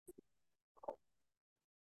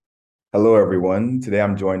Hello, everyone. Today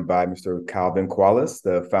I'm joined by Mr. Calvin Quallis,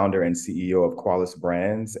 the founder and CEO of Quallis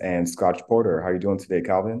Brands and Scotch Porter. How are you doing today,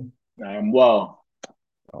 Calvin? I am well. I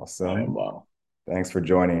am Awesome. well. Thanks for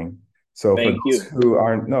joining. So, for Thank those you. who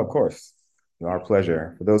aren't, no, of course, our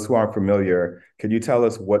pleasure. For those who aren't familiar, could you tell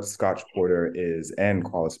us what Scotch Porter is and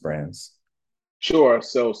Quallis Brands? Sure.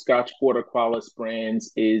 So, Scotch Porter Qualis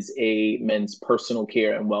Brands is a men's personal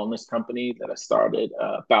care and wellness company that I started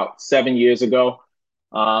about 7 years ago.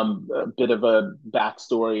 A bit of a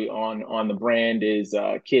backstory on the brand is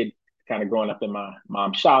a kid kind of growing up in my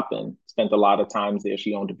mom's shop and spent a lot of times there.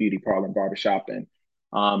 She owned a beauty parlor and barbershop, and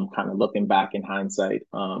kind of looking back in hindsight,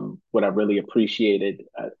 what I really appreciated,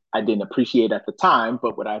 I didn't appreciate at the time,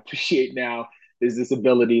 but what I appreciate now is this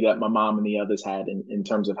ability that my mom and the others had in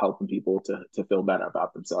terms of helping people to feel better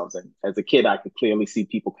about themselves. And as a kid, I could clearly see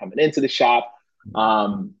people coming into the shop.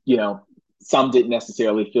 You know, some didn't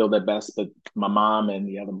necessarily feel their best, but my mom and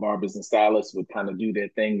the other barbers and stylists would kind of do their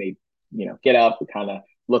thing. They, get up, kind of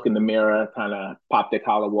look in the mirror, kind of pop their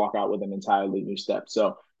collar, walk out with an entirely new step.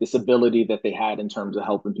 So this ability that they had in terms of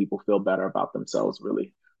helping people feel better about themselves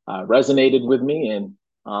really resonated with me. And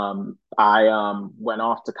I went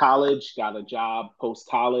off to college, got a job post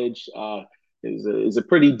college. It was a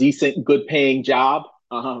pretty decent, good paying job,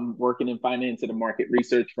 working in finance at a market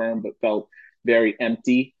research firm, but felt very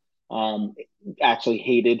empty. Um, Actually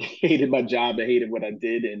hated my job. I hated what I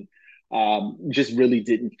did, and just really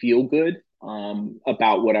didn't feel good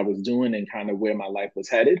about what I was doing and kind of where my life was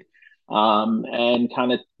headed. And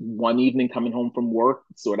kind of one evening coming home from work,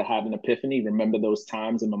 sort of have an epiphany, remember those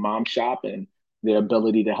times in my mom's shop and their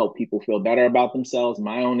ability to help people feel better about themselves.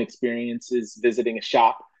 My own experiences visiting a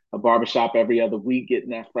shop, a barbershop every other week,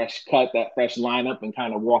 getting that fresh cut, that fresh lineup, and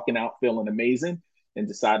kind of walking out feeling amazing, and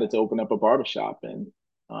decided to open up a barbershop. And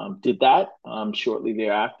did that shortly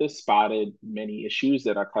thereafter, spotted many issues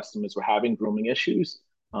that our customers were having, grooming issues.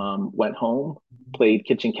 Went home, played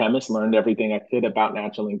kitchen chemist, learned everything I could about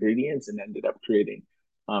natural ingredients, and ended up creating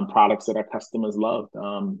products that our customers loved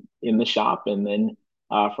in the shop. And then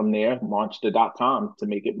from there, launched a .com to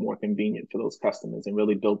make it more convenient for those customers, and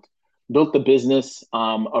really built the business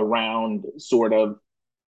around sort of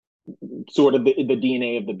the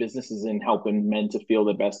DNA of the business is in helping men to feel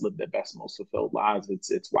their best, live their best, most fulfilled lives.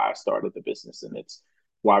 It's why I started the business, and it's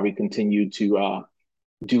why we continue to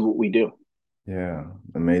do what we do. Yeah,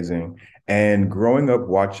 amazing. And growing up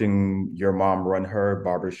watching your mom run her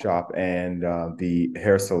barbershop and the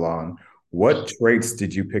hair salon, what traits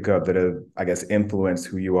did you pick up that have, I guess, influenced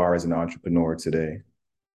who you are as an entrepreneur today?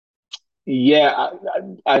 Yeah,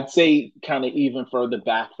 I'd say kind of even further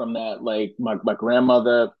back from that, like my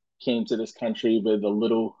grandmother came to this country with a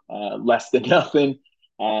little less than nothing.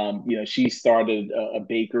 She started a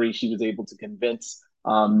bakery. She was able to convince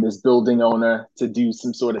this building owner to do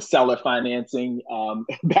some sort of seller financing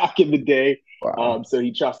back in the day. Wow. So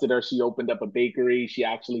he trusted her. She opened up a bakery. She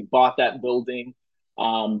actually bought that building.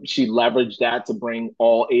 She leveraged that to bring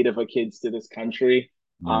all eight of her kids to this country.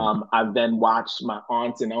 Yeah. I've then watched my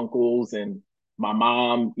aunts and uncles and my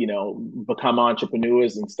mom, become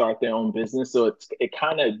entrepreneurs and start their own business. So it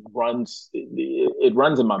kind of it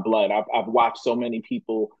runs in my blood. I've watched so many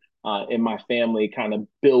people in my family kind of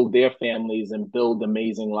build their families and build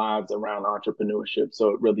amazing lives around entrepreneurship. So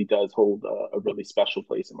it really does hold a really special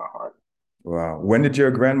place in my heart. Wow. When did your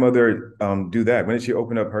grandmother do that? When did she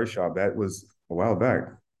open up her shop? That was a while back.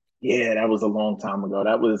 Yeah, that was a long time ago.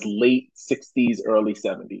 That was late 60s, early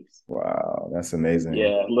 70s. Wow, that's amazing.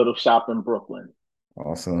 Yeah, little shop in Brooklyn.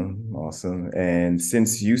 Awesome. Awesome. And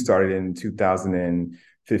since you started in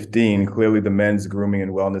 2015, clearly the men's grooming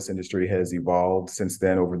and wellness industry has evolved since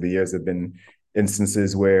then. Over the years, have there been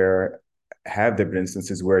instances where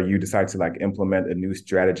you decide to like implement a new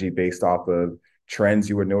strategy based off of trends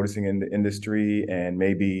you were noticing in the industry, and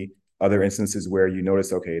maybe other instances where you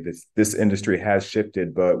notice, okay, this industry has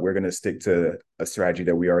shifted, but we're going to stick to a strategy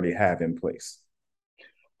that we already have in place.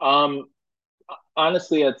 Um,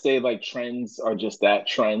 Honestly, I'd say like trends are just that,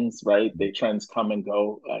 trends, right? They trends come and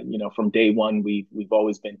go. From day one, we've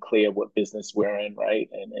always been clear what business we're in, right?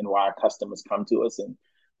 And why our customers come to us. And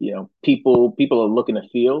people are looking to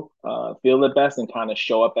feel their best and kind of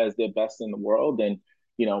show up as their best in the world. And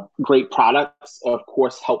great products, of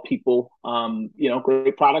course, help people.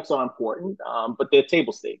 Great products are important, but they're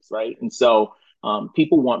table stakes, right? And so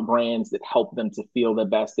people want brands that help them to feel their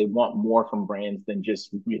best. They want more from brands than just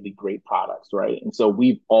really great products, right? And so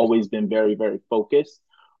we've always been very, very focused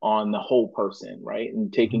on the whole person, right,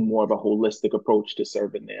 and taking more of a holistic approach to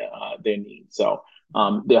serving their needs. So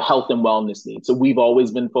their health and wellness needs. So we've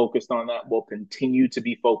always been focused on that. We'll continue to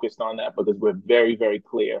be focused on that because we're very, very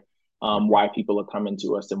clear why people are coming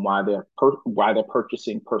to us and why they're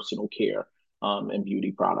purchasing personal care and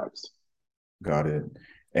beauty products. Got it.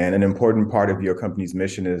 And an important part of your company's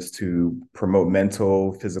mission is to promote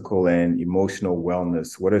mental, physical, and emotional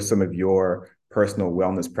wellness. What are some of your personal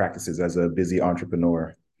wellness practices as a busy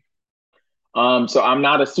entrepreneur? So I'm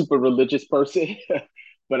not a super religious person,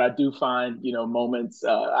 but I do find, moments.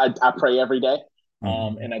 I pray every day,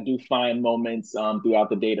 Mhm. and I do find moments throughout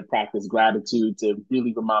the day to practice gratitude, to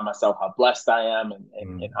really remind myself how blessed I am,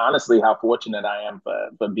 and Mhm. honestly how fortunate I am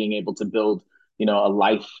for being able to build, a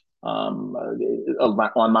life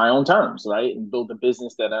on my own terms, right, and build a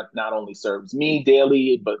business that not only serves me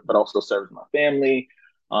daily, but also serves my family,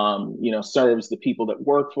 serves the people that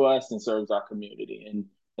work for us, and serves our community.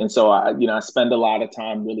 And so I spend a lot of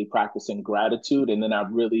time really practicing gratitude, and then I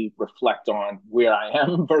really reflect on where I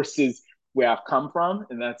am versus where I've come from,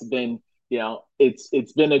 and that's been,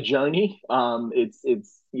 it's been a journey.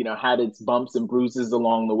 It's had its bumps and bruises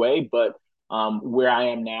along the way, but where I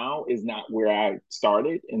am now is not where I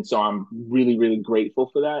started, and so I'm really really grateful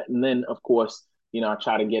for that. And then of course, I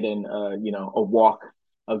try to get in, a walk,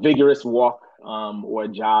 a vigorous walk, or a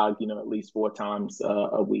jog, at least 4 times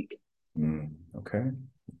a week. Okay,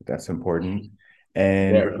 that's important.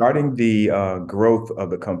 And Very. regarding the growth of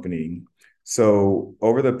the company, so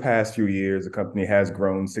over the past few years, the company has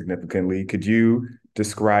grown significantly. Could you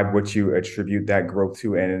describe what you attribute that growth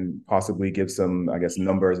to and possibly give some, I guess,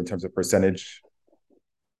 numbers in terms of percentage?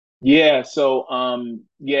 Yeah, so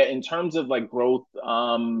yeah, in terms of like growth,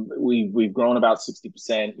 we've grown about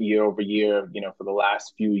 60% year over year, for the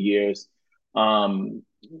last few years. Um,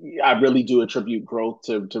 I really do attribute growth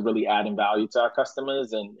to really adding value to our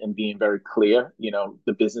customers, and being very clear,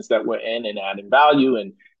 the business that we're in, and adding value,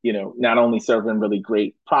 and not only serving really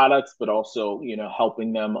great products, but also,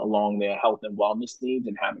 helping them along their health and wellness needs,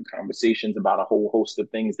 and having conversations about a whole host of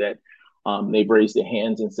things that they've raised their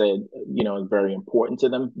hands and said, is very important to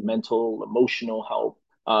them: mental, emotional health,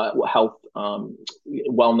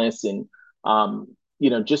 wellness, and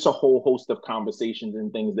just a whole host of conversations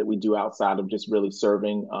and things that we do outside of just really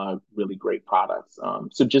serving really great products.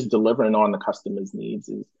 So just delivering on the customer's needs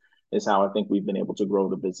is how I think we've been able to grow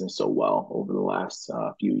the business so well over the last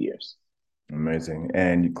few years. Amazing.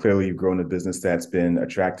 And clearly, you've grown a business that's been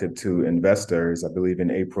attractive to investors. I believe in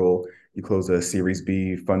April, you closed a Series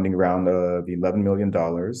B funding round of $11 million.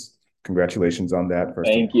 Congratulations on that, first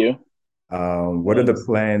of Thank you. all. What are the Thanks.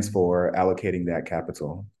 plans for allocating that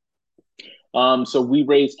capital? So we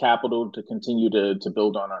raise capital to continue to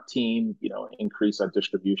build on our team, increase our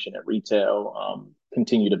distribution at retail,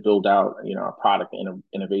 continue to build out, our product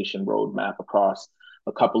innovation roadmap across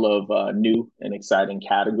a couple of new and exciting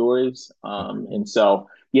categories. And so,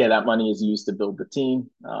 yeah, that money is used to build the team,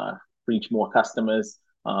 reach more customers,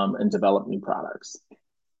 and develop new products.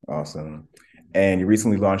 Awesome. And you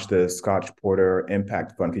recently launched the Scotch Porter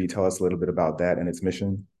Impact Fund. Can you tell us a little bit about that and its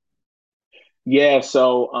mission? Yeah,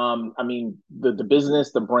 so I mean, the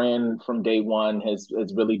business, the brand from day one has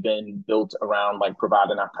really been built around like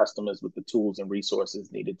providing our customers with the tools and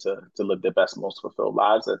resources needed to live their best, most fulfilled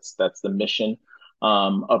lives. That's the mission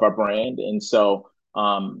of our brand. And so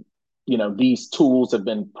these tools have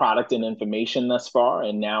been product and information thus far,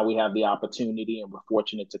 and now we have the opportunity, and we're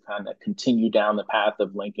fortunate to kind of continue down the path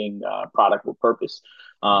of linking product with purpose.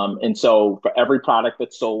 And so for every product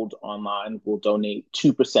that's sold online, we'll donate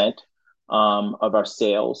 2% of our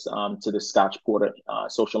sales to the Scotch Porter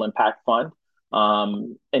Social Impact Fund,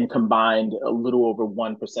 and combined a little over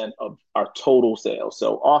 1% of our total sales.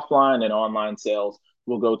 So offline and online sales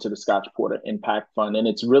will go to the Scotch Porter Impact Fund. And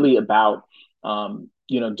it's really about,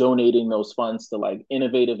 donating those funds to like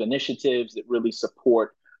innovative initiatives that really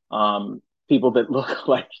support people that look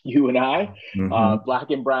like you and I, Hmm.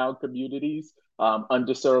 Black and Brown communities,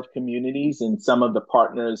 underserved communities, and some of the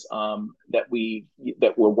partners that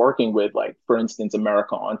we're working with, like for instance,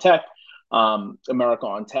 America on Tech. America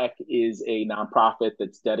on Tech is a nonprofit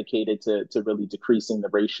that's dedicated to really decreasing the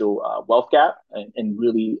racial wealth gap, and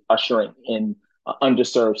really ushering in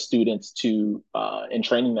underserved students to and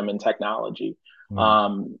training them in technology.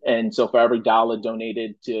 And so for every dollar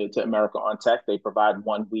donated to America on Tech, they provide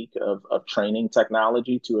 1 week of training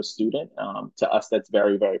technology to a student. To us, that's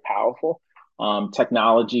very, very powerful.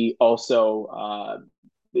 Technology also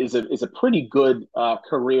is a pretty good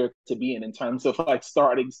career to be in terms of like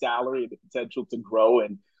starting salary and the potential to grow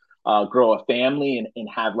and grow a family, and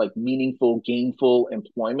have like meaningful, gainful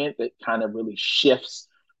employment that kind of really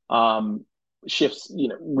um,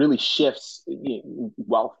 really shifts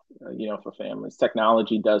wealth, for families.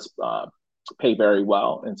 Technology does pay very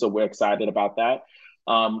well, and so we're excited about that.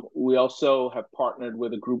 We also have partnered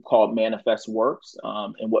with a group called Manifest Works.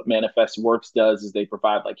 And what Manifest Works does is they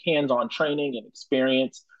provide like hands-on training and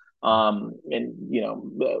experience. And, you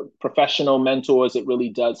know, the professional mentors, it really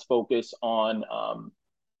does focus on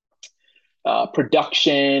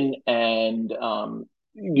production and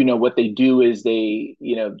you know what they do is they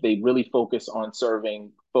really focus on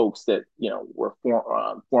serving folks that were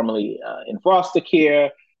formerly in foster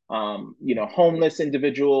care, homeless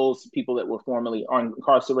individuals, people that were formerly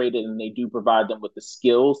incarcerated, and they do provide them with the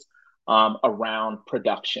skills around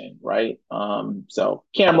production, right? So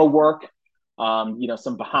camera work,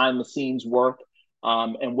 some behind the scenes work.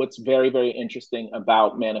 And what's very, very interesting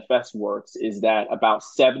about Manifest Works is that about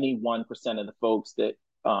 71% of the folks that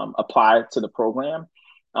apply to the program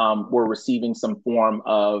were receiving some form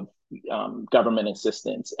of government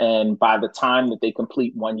assistance. And by the time that they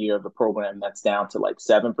complete 1 year of the program, that's down to like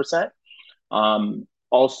 7%.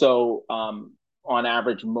 Also, on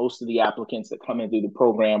average, most of the applicants that come in through the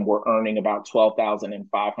program were earning about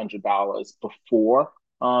 $12,500 before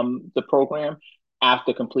the program.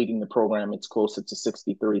 After completing the program, it's closer to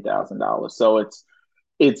 $63,000. So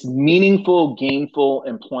it's meaningful, gainful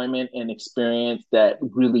employment and experience that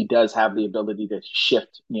really does have the ability to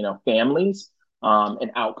shift, families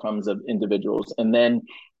and outcomes of individuals. And then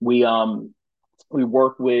we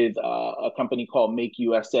work with a company called Make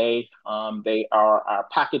USA. They are our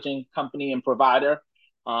packaging company and provider.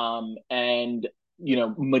 And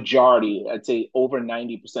majority, I'd say over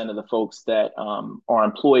 90% of the folks that are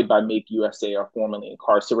employed by Make USA are formerly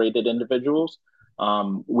incarcerated individuals.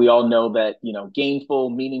 We all know that, gainful,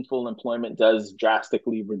 meaningful employment does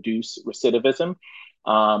drastically reduce recidivism.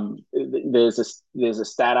 There's a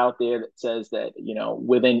stat out there that says that,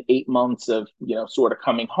 within 8 months of, sort of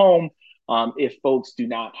coming home, if folks do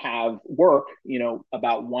not have work,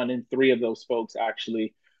 about 1 in 3 of those folks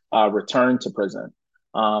actually return to prison.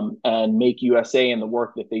 And Make USA and the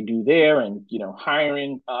work that they do there, and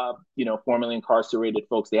hiring formerly incarcerated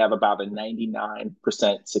folks, they have about a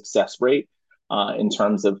 99% success rate in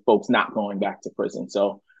terms of folks not going back to prison.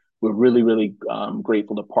 So we're really, really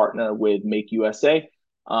grateful to partner with Make USA.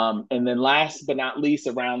 And then last but not least,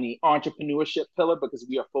 around the entrepreneurship pillar, because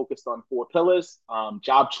we are focused on 4 pillars: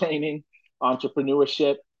 job training,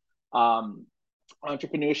 entrepreneurship,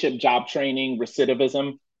 job training,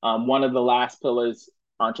 recidivism. One of the last pillars,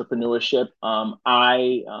 entrepreneurship.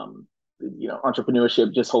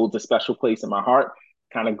 Entrepreneurship just holds a special place in my heart.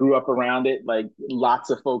 Kind of grew up around it. Like lots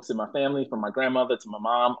of folks in my family, from my grandmother to my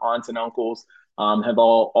mom, aunts and uncles, have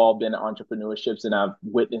all been entrepreneurships, and I've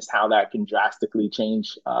witnessed how that can drastically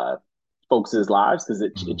change folks' lives, because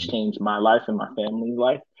it's changed my life and my family's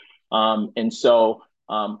life. And so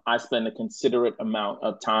I spend a considerate amount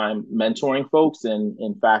of time mentoring folks. And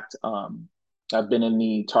in fact, I've been in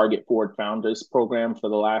the Target Forward Founders program for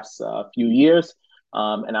the last few years.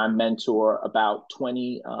 And I mentor about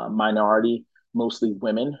 20 minority, mostly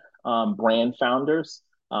women, brand founders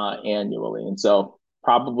annually. And so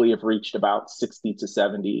probably have reached about 60 to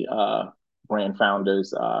 70 brand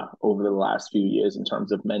founders over the last few years in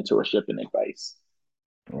terms of mentorship and advice.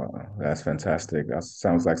 Wow, that's fantastic. That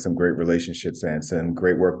sounds like some great relationships and some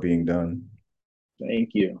great work being done.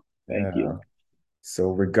 Thank you. Thank Yeah. you.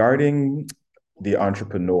 So regarding the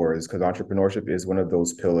entrepreneurs, because entrepreneurship is one of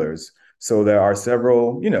those pillars. So there are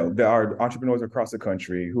several, there are entrepreneurs across the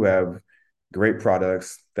country who have great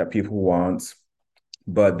products that people want,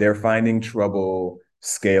 but they're finding trouble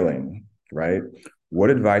scaling, right? What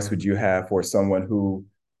advice would you have for someone who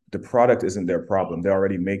the product isn't their problem? They're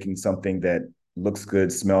already making something that looks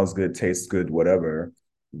good, smells good, tastes good, whatever.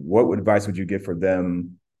 What advice would you give for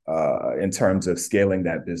them in terms of scaling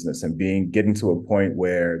that business and getting to a point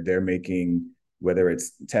where they're making, whether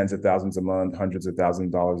it's tens of thousands a month, hundreds of thousands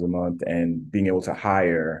of dollars a month, and being able to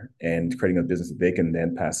hire and creating a business that they can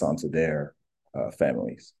then pass on to their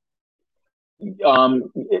families?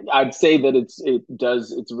 I'd say that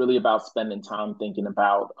it's really about spending time thinking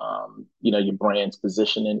about your brand's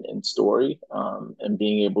position and story, and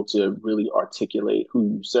being able to really articulate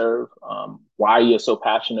who you serve, why you're so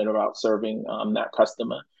passionate about serving that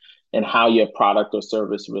customer, and how your product or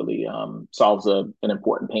service really solves an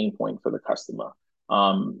important pain point for the customer.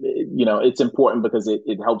 It's important because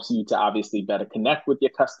it helps you to obviously better connect with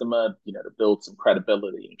your customer, to build some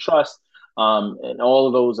credibility and trust. And all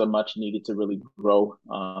of those are much needed to really grow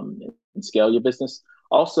and scale your business.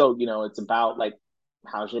 Also, it's about like,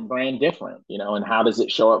 how's your brand different, and how does it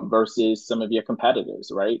show up versus some of your competitors,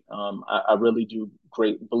 right? I really do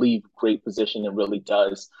believe great position, and really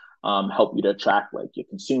does help you to attract like your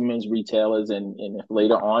consumers, retailers, and if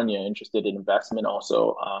later on you're interested in investment,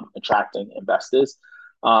 also attracting investors.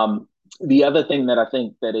 The other thing that I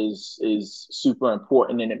think that is super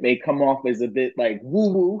important, and it may come off as a bit like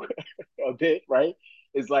woo woo, a bit, right?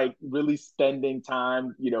 Is like really spending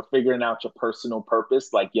time, figuring out your personal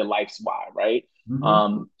purpose, like your life's why, right?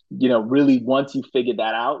 Mm-hmm. Really once you figure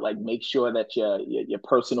that out, like make sure that your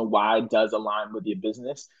personal why does align with your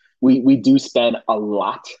business. We do spend a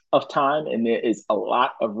lot of time, and there is a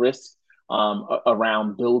lot of risk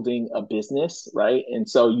around building a business, right? And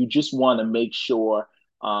so you just want to make sure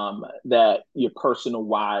that your personal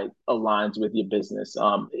why aligns with your business.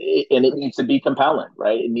 And it needs to be compelling,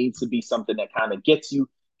 right? It needs to be something that kind of gets you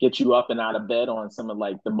up and out of bed on some of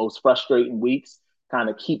like the most frustrating weeks, kind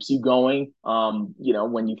of keeps you going,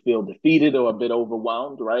 when you feel defeated or a bit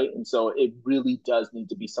overwhelmed, right? And so it really does need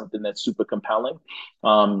to be something that's super compelling,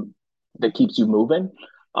 that keeps you moving.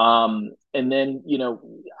 And then,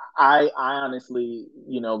 I honestly,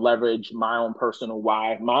 leverage my own personal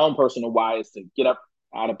why. My own personal why is to get up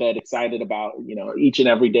out of bed excited about, each and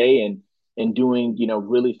every day, and doing,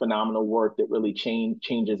 really phenomenal work that really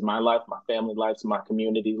changes my life, my family life, my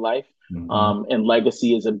community life. Mm-hmm. And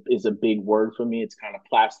legacy is a big word for me. It's kind of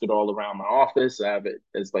plastered all around my office. I have it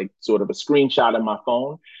as like sort of a screenshot on my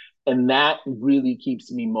phone, and that really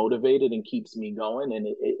keeps me motivated and keeps me going. And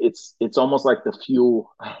it's almost like the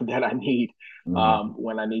fuel that I need Mm-hmm.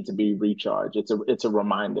 when I need to be recharged. It's a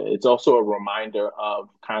reminder. It's also a reminder of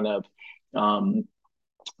kind of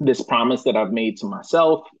this promise that I've made to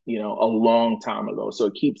myself, a long time ago. So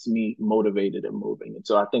it keeps me motivated and moving. And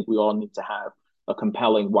so I think we all need to have a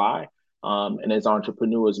compelling why. And as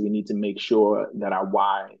entrepreneurs, we need to make sure that our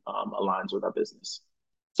why aligns with our business,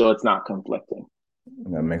 so it's not conflicting.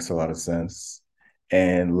 That makes a lot of sense.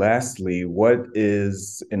 And lastly, what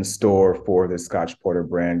is in store for the Scotch Porter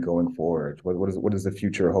brand going forward? What does the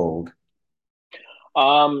future hold?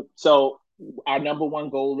 So our number one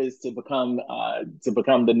goal is to become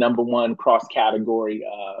the number one cross category,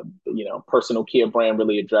 personal care brand,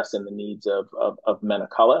 really addressing the needs of men of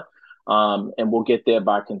color. And we'll get there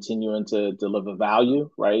by continuing to deliver value,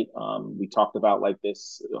 right? We talked about like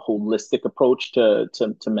this holistic approach to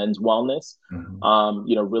men's wellness.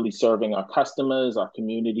 Mm-hmm. Really serving our customers, our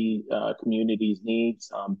community's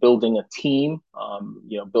needs, building a team,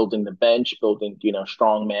 building the bench, building,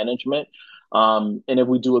 strong management. And if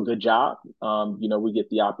we do a good job, we get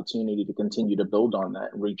the opportunity to continue to build on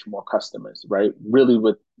that and reach more customers, right? Really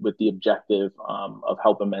with the objective of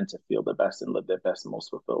helping men to feel the best and live their best and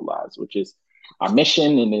most fulfilled lives, which is our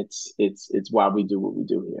mission, and it's why we do what we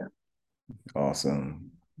do here.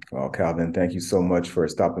 Awesome. Well, Calvin, thank you so much for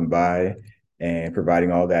stopping by and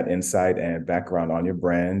providing all that insight and background on your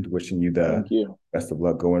brand. Wishing you the Thank you. best of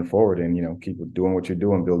luck going forward, and keep doing what you're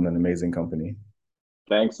doing, building an amazing company.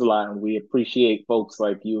 Thanks a lot. And we appreciate folks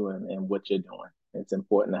like you and what you're doing. It's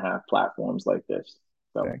important to have platforms like this.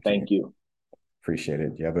 So Thank you. thank you. Appreciate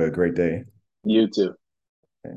it. You have a great day. You too.